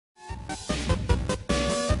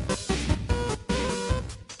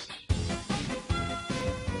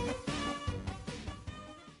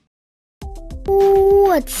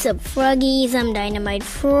What's up, froggies? I'm Dynamite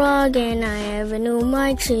Frog, and I have a new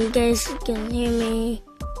mic so you guys can hear me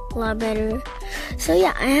a lot better. So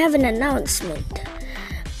yeah, I have an announcement.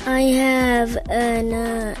 I have an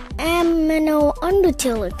Amino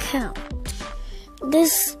Undertale account.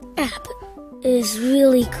 This app is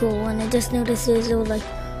really cool, and I just noticed it. So like,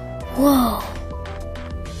 whoa,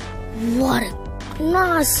 what an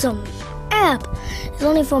awesome app! It's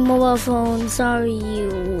only for mobile phones. Sorry,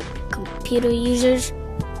 you computer users.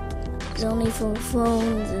 It's only for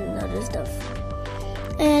phones and other stuff.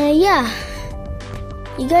 And yeah,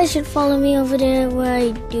 you guys should follow me over there where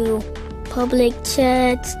I do public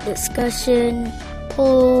chats, discussion,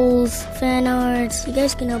 polls, fan arts. You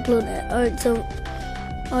guys can upload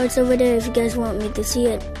arts over there if you guys want me to see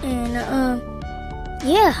it. And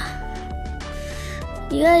yeah,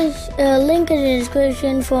 you guys link in the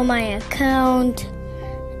description for my account.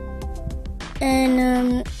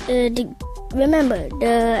 And remember,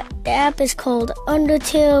 the app is called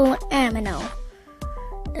Undertale Amino.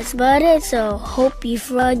 That's about it. So hope you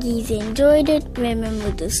froggies enjoyed it.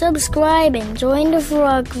 Remember to subscribe and join the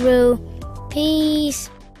frog crew.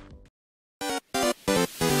 Peace.